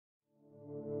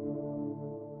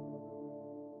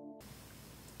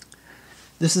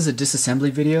This is a disassembly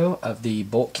video of the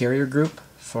bolt carrier group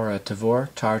for a Tavor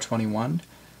TAR-21.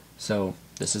 So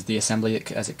this is the assembly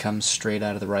as it comes straight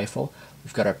out of the rifle.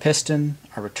 We've got our piston,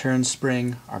 our return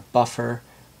spring, our buffer,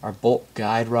 our bolt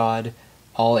guide rod,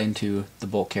 all into the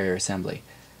bolt carrier assembly.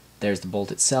 There's the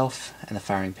bolt itself and the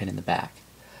firing pin in the back.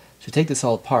 To take this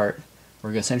all apart,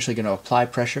 we're essentially going to apply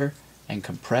pressure and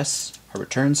compress our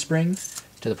return spring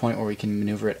to the point where we can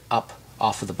maneuver it up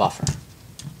off of the buffer.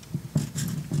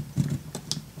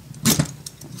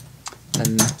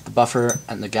 Then the buffer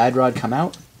and the guide rod come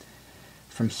out.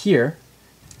 From here,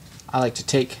 I like to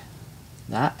take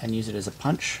that and use it as a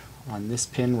punch on this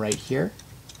pin right here.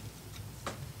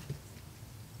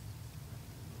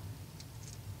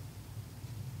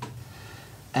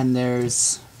 And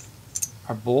there's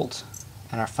our bolt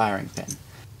and our firing pin.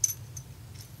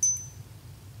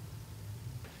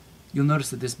 You'll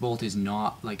notice that this bolt is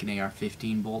not like an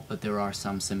AR-15 bolt, but there are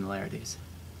some similarities.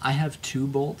 I have two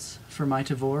bolts for my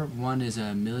Tavor. One is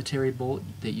a military bolt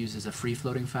that uses a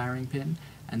free-floating firing pin,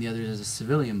 and the other is a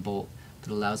civilian bolt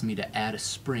that allows me to add a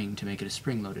spring to make it a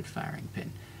spring-loaded firing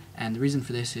pin. And the reason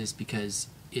for this is because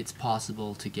it's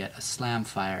possible to get a slam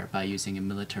fire by using a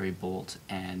military bolt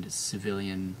and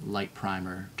civilian light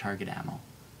primer target ammo.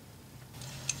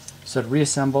 So to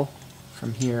reassemble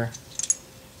from here,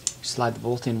 slide the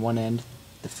bolt in one end,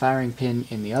 the firing pin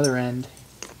in the other end,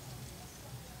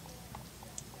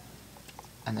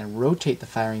 and then rotate the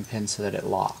firing pin so that it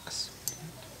locks.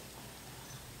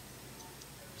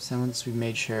 So once we've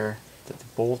made sure that the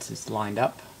bolt is lined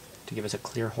up to give us a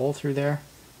clear hole through there,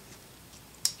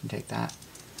 you can take that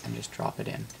and just drop it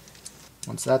in.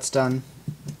 Once that's done,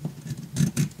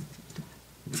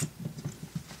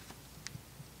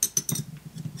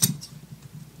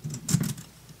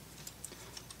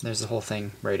 there's the whole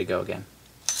thing ready to go again.